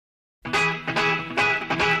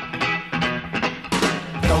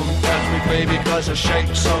baby, 'cause I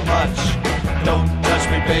shake so much. Don't touch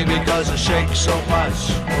me, baby, 'cause I shake so much.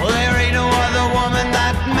 Well, there ain't no other woman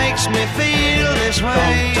that makes me feel this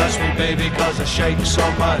way. Don't touch me, baby, 'cause I shake so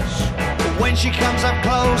much. But when she comes up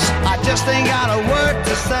close, I just ain't got a word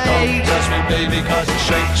to say. Don't touch me, baby, 'cause I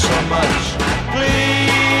shake so much.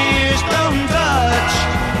 Please don't touch,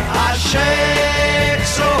 I shake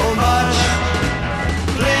so much.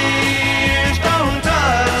 Please don't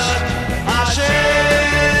touch, I shake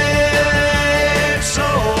so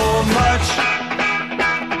much.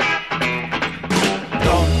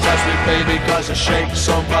 Don't touch me, baby, 'cause I shake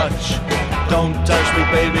so much. Don't touch me,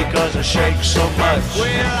 baby, 'cause I shake so much.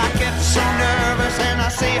 Well, I get so nervous and I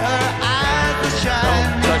see her eyes that shine.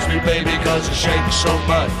 Don't touch me, baby, 'cause I shake so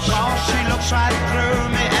much. Oh, she looks right through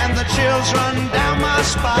me and the chills run down my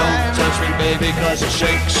spine. Don't touch me, baby, 'cause I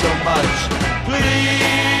shake so much.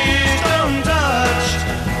 Please don't touch,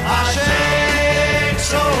 I shake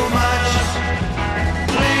so much.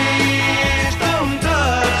 Please don't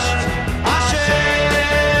touch, I shake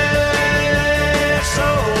so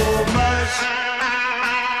much.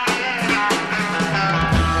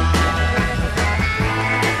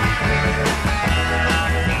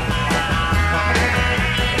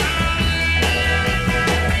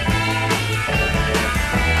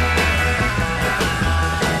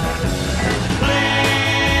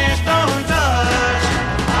 Please don't touch,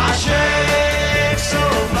 I shake so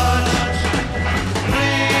much.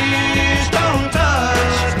 Please don't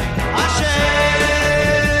touch, I shake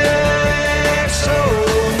so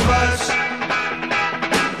much.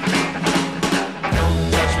 Don't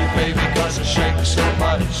touch me, baby, 'cause I shake